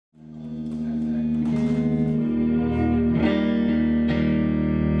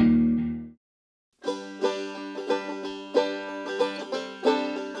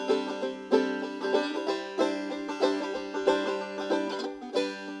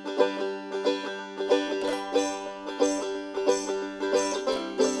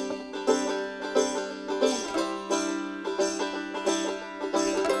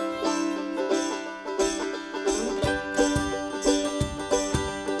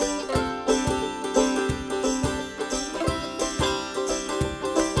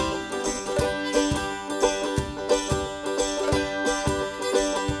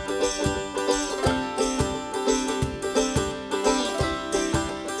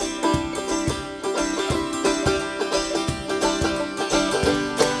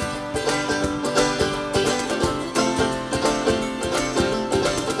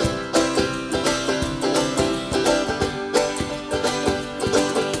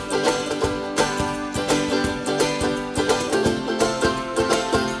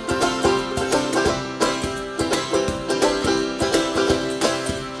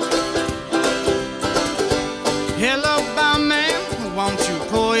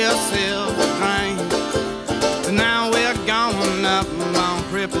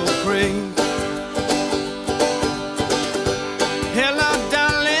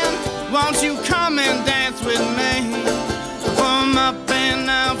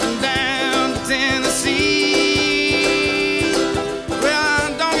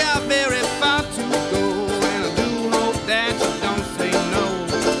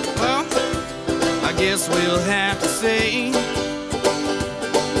we'll have to say.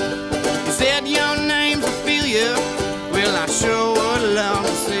 You said your name's Ophelia. Well, I sure would love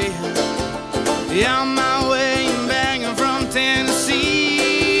to see her. Yeah, on my way back from Tennessee.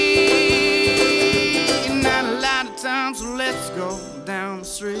 Not a lot of time, so let's go down the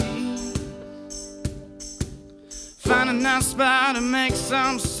street. Find a nice spot to make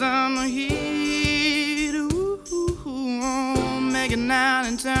some summer heat. Ooh, make it night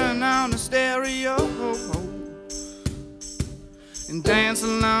and turn on the stereo and dance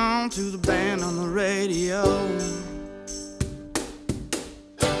along to the band on the radio.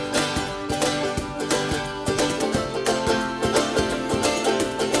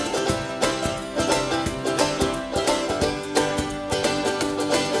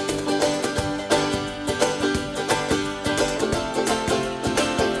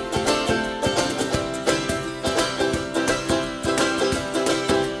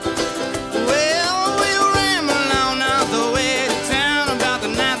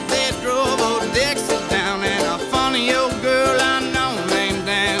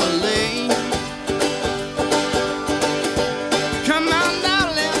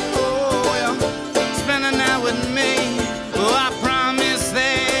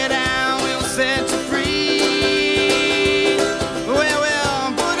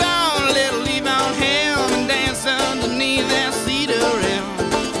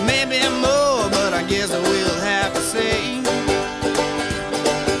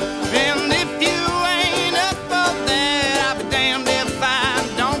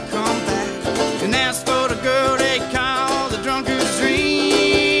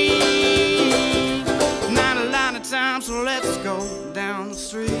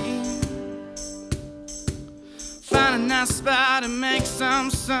 Spot and make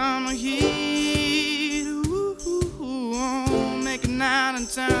some summer heat. Ooh, make a night and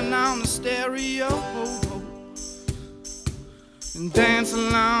turn on the stereo and dance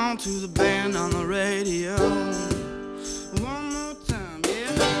along to the band on the radio. One more time, yeah.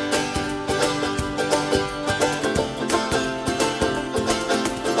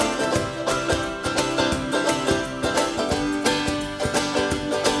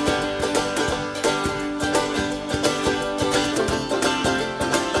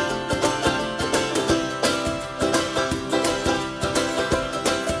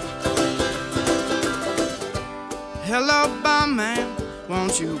 Hello, barman,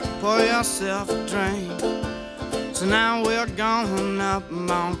 won't you pour yourself a drink? So now we're going up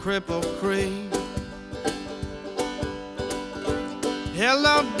on Cripple Creek.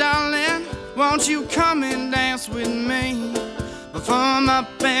 Hello, darling, won't you come and dance with me? Before I'm up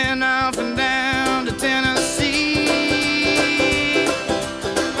and off and down